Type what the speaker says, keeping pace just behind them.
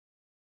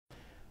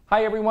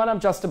Hi everyone, I'm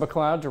Justin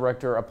McLeod,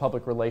 Director of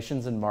Public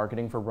Relations and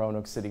Marketing for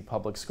Roanoke City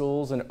Public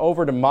Schools. And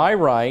over to my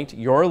right,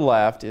 your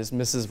left, is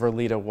Mrs.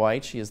 Verlita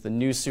White. She is the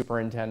new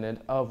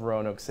Superintendent of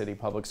Roanoke City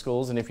Public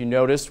Schools. And if you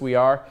noticed, we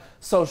are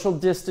social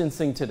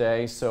distancing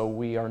today, so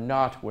we are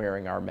not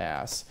wearing our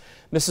masks.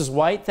 Mrs.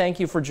 White, thank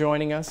you for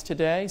joining us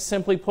today.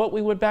 Simply put,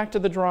 we went back to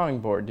the drawing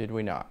board, did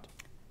we not?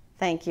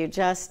 Thank you,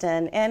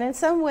 Justin. And in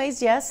some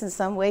ways, yes, in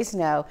some ways,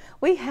 no.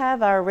 We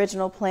have our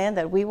original plan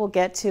that we will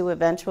get to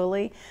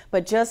eventually,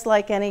 but just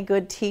like any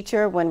good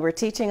teacher, when we're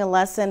teaching a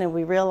lesson and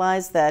we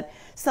realize that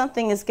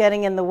something is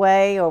getting in the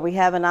way or we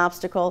have an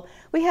obstacle,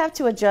 we have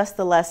to adjust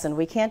the lesson.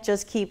 We can't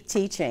just keep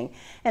teaching.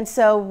 And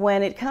so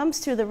when it comes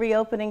to the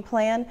reopening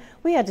plan,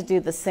 we had to do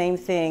the same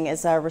thing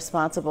as our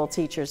responsible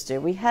teachers do.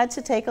 We had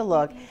to take a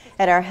look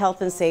at our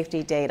health and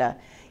safety data.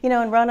 You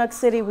know, in Roanoke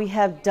City, we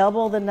have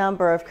double the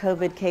number of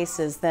COVID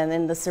cases than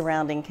in the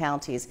surrounding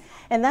counties.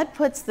 And that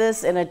puts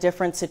this in a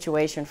different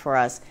situation for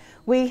us.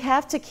 We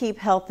have to keep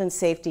health and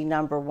safety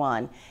number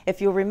one.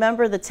 If you'll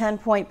remember the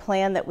 10-point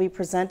plan that we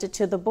presented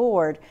to the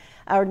board,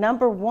 our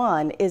number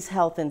one is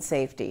health and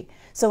safety.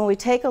 So when we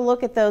take a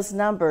look at those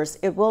numbers,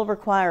 it will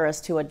require us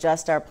to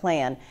adjust our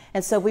plan.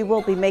 And so we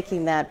will be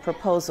making that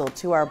proposal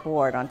to our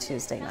board on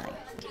Tuesday night.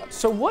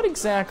 So what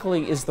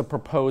exactly is the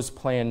proposed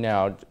plan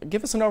now?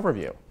 Give us an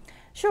overview.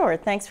 Sure,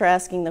 thanks for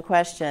asking the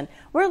question.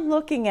 We're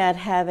looking at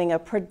having a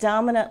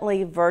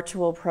predominantly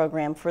virtual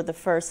program for the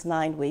first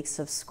 9 weeks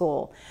of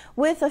school,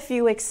 with a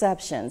few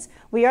exceptions.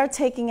 We are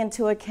taking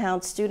into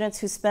account students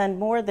who spend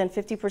more than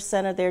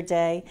 50% of their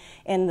day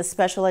in the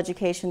special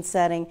education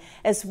setting,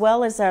 as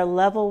well as our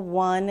level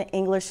 1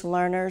 English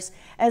learners,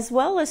 as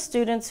well as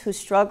students who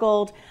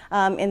struggled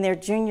in their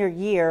junior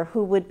year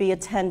who would be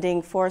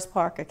attending Forest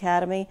Park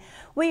Academy.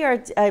 We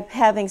are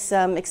having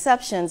some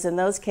exceptions in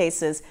those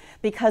cases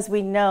because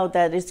we know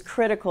that it's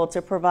critical to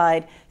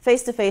provide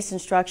face-to-face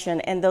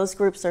instruction, and those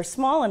groups are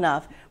small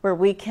enough where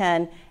we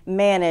can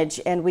manage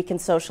and we can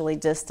socially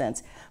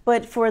distance.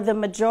 But for the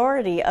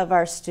majority of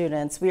our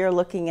students, we are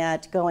looking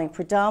at going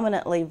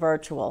predominantly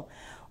virtual.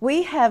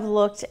 We have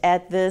looked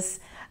at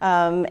this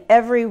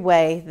every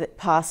way that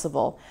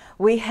possible.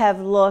 We have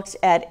looked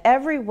at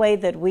every way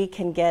that we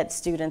can get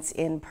students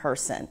in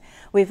person.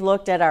 We've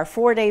looked at our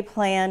 4-day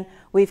plan.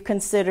 We've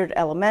considered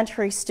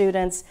elementary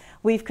students.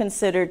 We've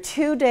considered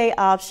 2-day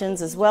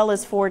options as well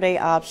as 4-day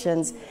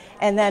options.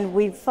 And then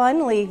we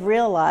finally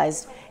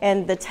realized,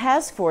 and the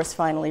task force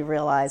finally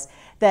realized,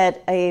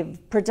 that a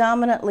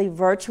predominantly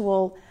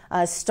virtual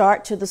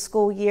start to the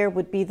school year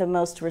would be the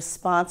most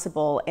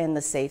responsible and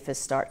the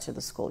safest start to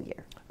the school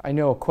year. I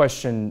know a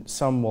question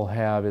some will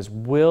have is,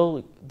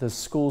 will the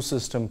school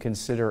system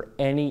consider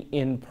any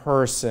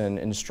in-person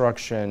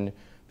instruction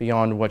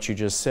beyond what you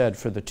just said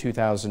for the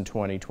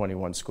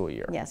 2020-21 school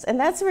year? Yes, and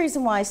that's the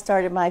reason why I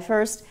started my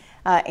first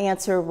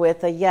answer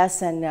with a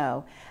yes and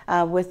no,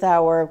 with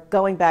our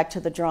going back to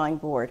the drawing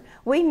board.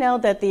 We know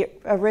that the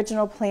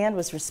original plan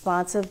was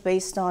responsive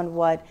based on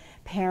what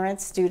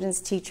parents, students,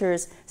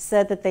 teachers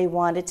said that they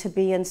wanted to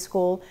be in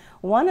school.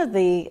 One of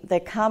the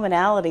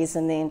commonalities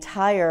in the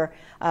entire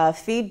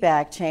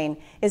feedback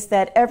chain is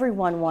that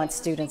everyone wants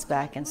students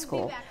back in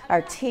school.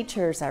 Our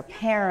teachers, our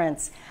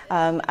parents,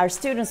 our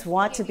students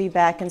want to be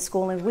back in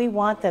school, and we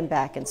want them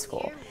back in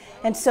school.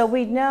 And so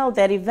we know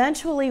that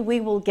eventually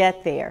we will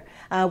get there.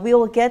 We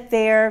will get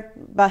there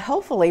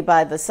hopefully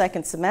by the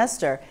second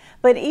semester.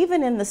 But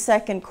even in the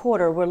second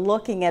quarter, we're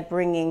looking at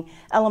bringing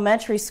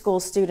elementary school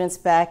students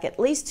back at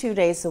least 2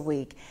 days a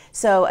week.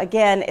 So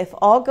again, if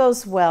all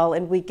goes well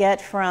and we get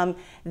from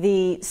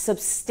the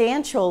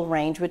substantial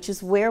range, which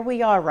is where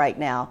we are right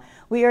now,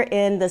 we are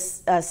in the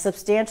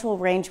substantial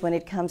range when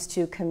it comes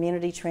to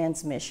community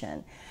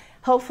transmission.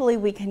 Hopefully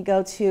we can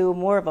go to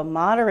more of a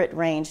moderate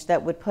range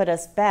that would put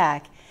us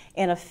back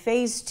in a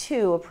phase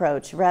 2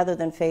 approach rather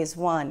than phase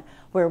 1,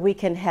 where we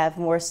can have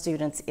more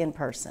students in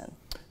person.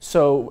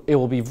 So it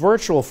will be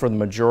virtual for the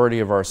majority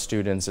of our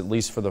students, at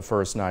least for the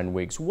first 9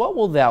 weeks. What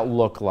will that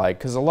look like?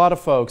 Because a lot of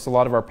folks, a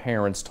lot of our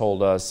parents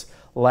told us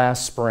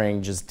last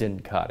spring just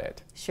didn't cut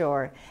it.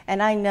 Sure,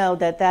 and I know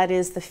that that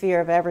is the fear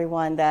of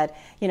everyone, that,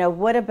 you know,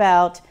 what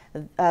about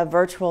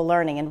virtual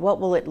learning and what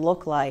will it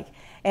look like?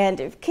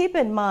 And keep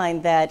in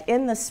mind that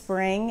in the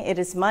spring, it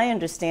is my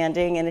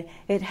understanding, and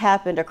it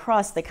happened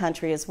across the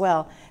country as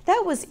well,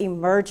 that was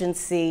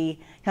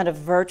emergency kind of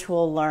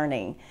virtual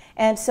learning.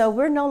 And so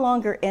we're no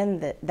longer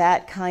in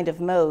that kind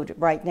of mode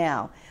right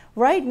now.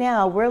 Right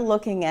now, we're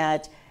looking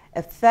at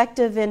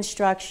effective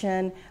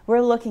instruction.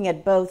 We're looking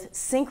at both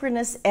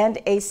synchronous and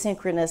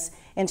asynchronous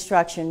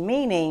instruction,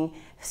 meaning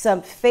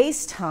some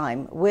face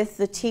time with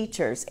the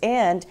teachers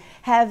and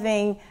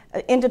having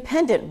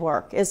independent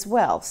work as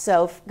well.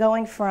 So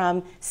going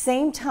from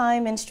same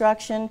time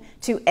instruction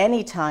to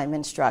any time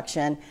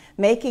instruction,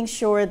 making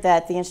sure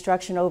that the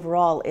instruction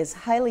overall is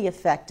highly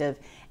effective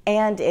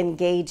and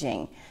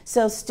engaging.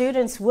 So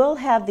students will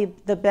have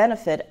the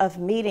benefit of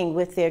meeting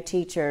with their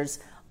teachers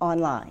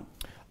online.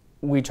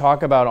 We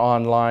talk about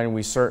online,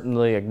 we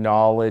certainly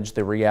acknowledge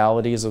the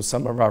realities of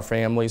some of our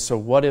families. So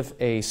what if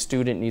a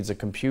student needs a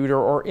computer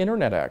or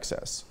internet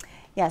access?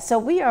 Yeah, so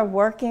we are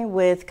working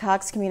with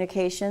Cox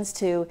Communications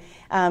to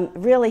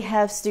really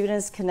have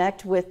students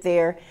connect with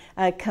their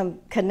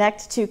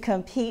Connect to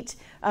Compete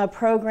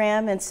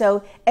program. And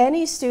so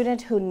any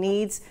student who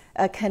needs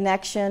a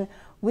connection,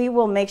 we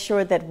will make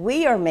sure that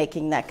we are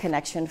making that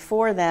connection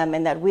for them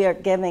and that we are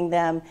giving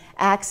them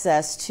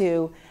access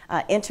to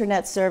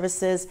internet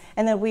services,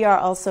 and then we are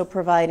also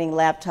providing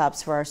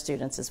laptops for our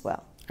students as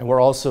well. And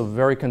we're also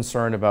very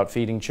concerned about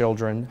feeding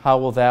children. How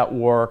will that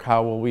work?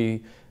 How will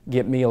we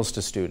get meals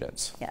to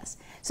students? Yes.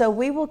 So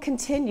we will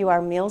continue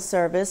our meal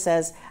service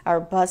as our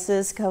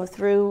buses go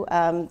through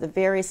the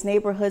various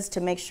neighborhoods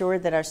to make sure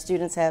that our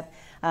students have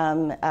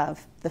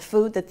the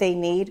food that they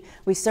need.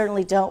 We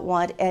certainly don't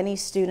want any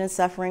students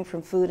suffering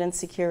from food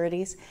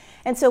insecurities.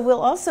 And so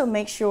we'll also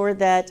make sure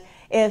that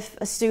if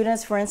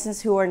students, for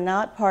instance, who are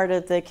not part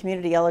of the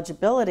community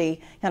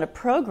eligibility kind of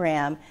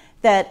program,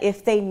 that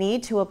if they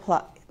need to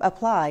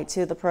apply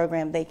to the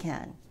program, they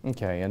can.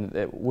 Okay, and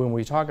when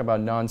we talk about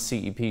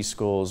non-CEP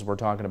schools, we're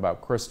talking about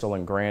Crystal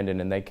and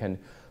Grandin, and they can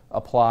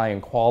apply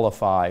and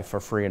qualify for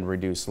free and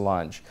reduced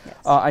lunch. Yes.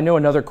 I know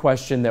another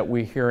question that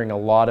we're hearing a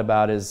lot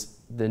about is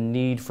the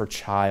need for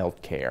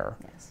child care.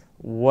 Yes.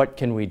 What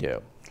can we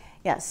do?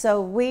 Yeah, so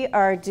we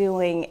are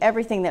doing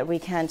everything that we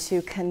can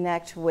to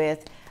connect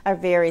with our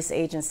various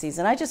agencies,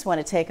 and I just want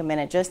to take a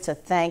minute just to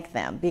thank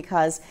them,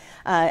 because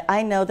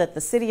I know that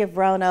the City of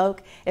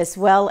Roanoke, as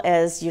well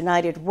as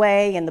United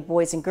Way and the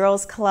Boys and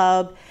Girls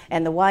Club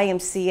and the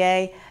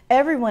YMCA,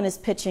 everyone is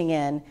pitching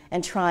in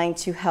and trying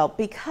to help,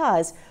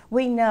 because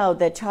we know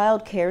that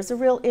child care is a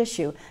real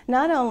issue,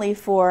 not only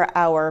for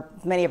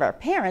many of our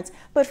parents,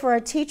 but for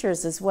our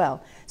teachers as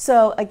well.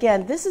 So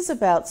again, this is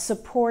about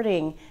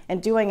supporting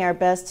and doing our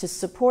best to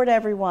support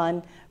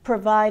everyone,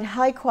 provide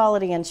high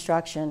quality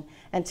instruction,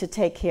 and to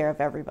take care of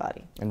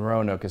everybody. And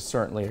Roanoke is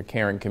certainly a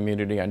caring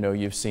community. I know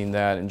you've seen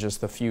that in just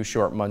the few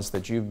short months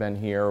that you've been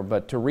here.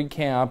 But to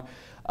recap,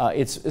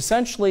 it's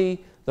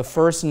essentially the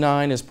first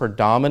 9 is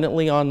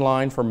predominantly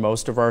online for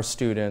most of our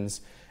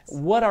students.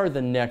 What are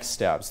the next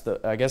steps?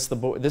 I guess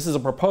this is a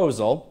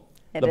proposal.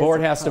 The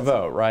board has to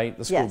vote, right?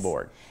 The school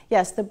board.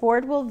 Yes, the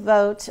board will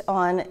vote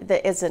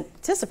is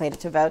anticipated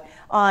to vote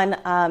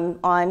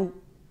on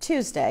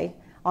Tuesday,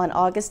 on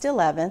August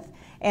 11th.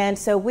 And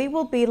so we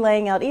will be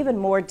laying out even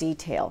more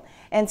detail.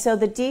 And so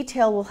the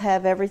detail will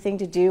have everything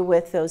to do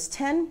with those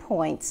 10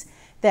 points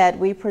that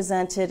we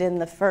presented in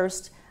the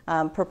first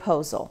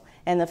proposal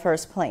and the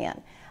first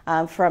plan.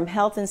 From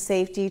health and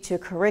safety to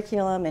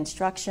curriculum,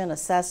 instruction,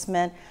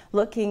 assessment,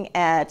 looking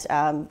at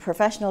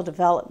professional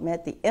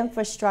development, the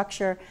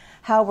infrastructure,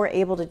 how we're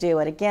able to do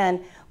it.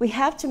 Again, we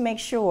have to make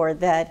sure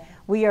that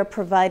we are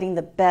providing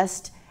the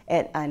best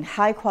and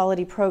high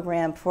quality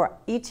program for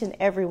each and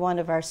every one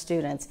of our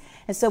students.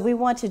 And so we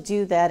want to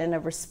do that in a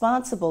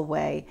responsible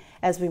way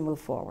as we move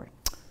forward.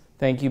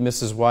 Thank you,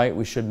 Mrs. White.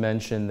 We should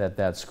mention that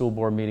that school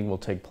board meeting will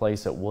take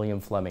place at William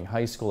Fleming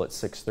High School at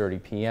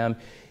 6:30 p.m.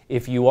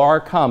 If you are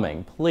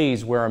coming,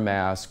 please wear a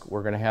mask.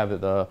 We're going to have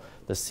the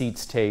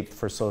seats taped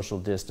for social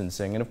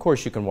distancing. And of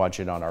course, you can watch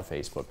it on our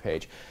Facebook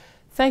page.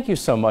 Thank you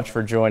so much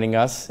for joining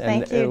us.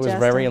 Thank you, it was Justin.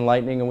 very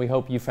enlightening, and we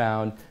hope you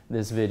found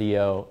this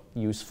video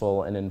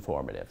useful and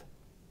informative.